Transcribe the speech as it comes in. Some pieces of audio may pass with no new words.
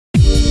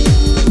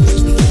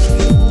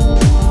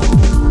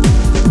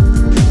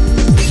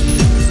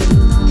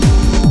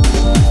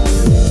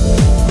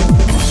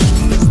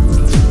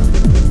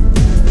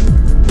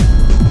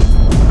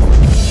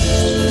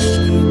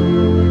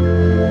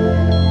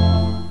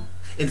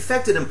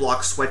Infected and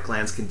blocked sweat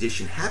glands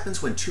condition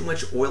happens when too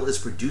much oil is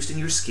produced in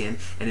your skin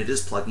and it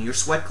is plugging your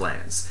sweat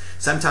glands.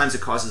 Sometimes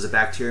it causes a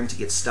bacterium to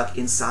get stuck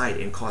inside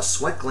and cause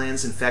sweat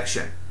glands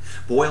infection.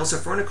 Boils or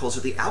furuncles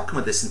are the outcome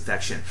of this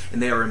infection,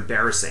 and they are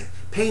embarrassing,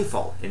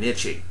 painful, and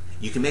itchy.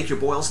 You can make your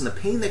boils and the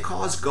pain they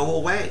cause go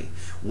away.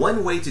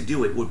 One way to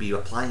do it would be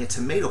applying a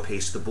tomato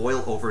paste to the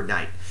boil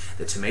overnight.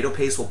 The tomato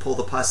paste will pull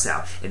the pus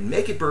out and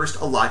make it burst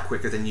a lot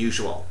quicker than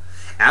usual.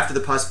 After the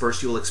pus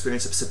bursts, you will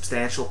experience a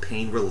substantial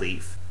pain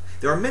relief.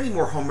 There are many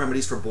more home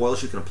remedies for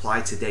boils you can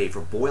apply today for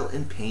boil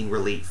and pain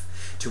relief.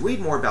 To read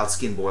more about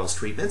skin boils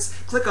treatments,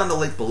 click on the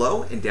link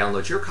below and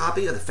download your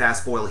copy of the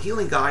Fast Boil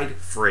Healing Guide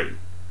free.